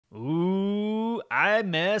I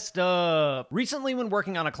messed up. Recently, when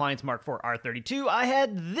working on a client's Mark IV R32, I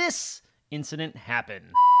had this incident happen.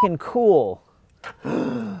 Cool.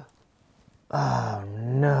 Oh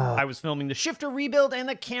no. I was filming the shifter rebuild and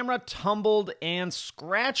the camera tumbled and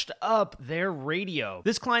scratched up their radio.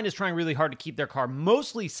 This client is trying really hard to keep their car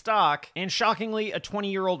mostly stock, and shockingly, a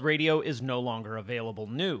 20-year-old radio is no longer available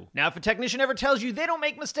new. Now, if a technician ever tells you they don't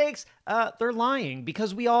make mistakes, they're lying,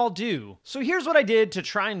 because we all do. So here's what I did to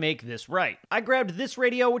try and make this right. I grabbed this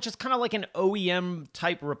radio, which is kind of like an OEM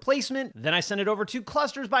type replacement. Then I sent it over to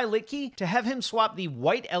Clusters by Litkey to have him swap the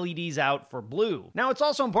white LEDs out for blue. Now, it's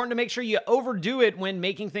also important to make sure you overdo it when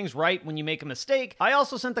making things right when you make a mistake. I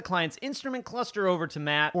also sent the client's instrument cluster over to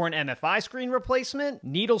Matt for an MFI screen replacement,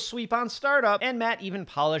 needle sweep on startup, and Matt even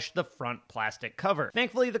polished the front plastic cover.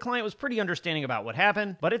 Thankfully, the client was pretty understanding about what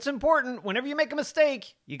happened, but it's important, whenever you make a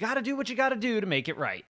mistake, you gotta do what you gotta do to make it right.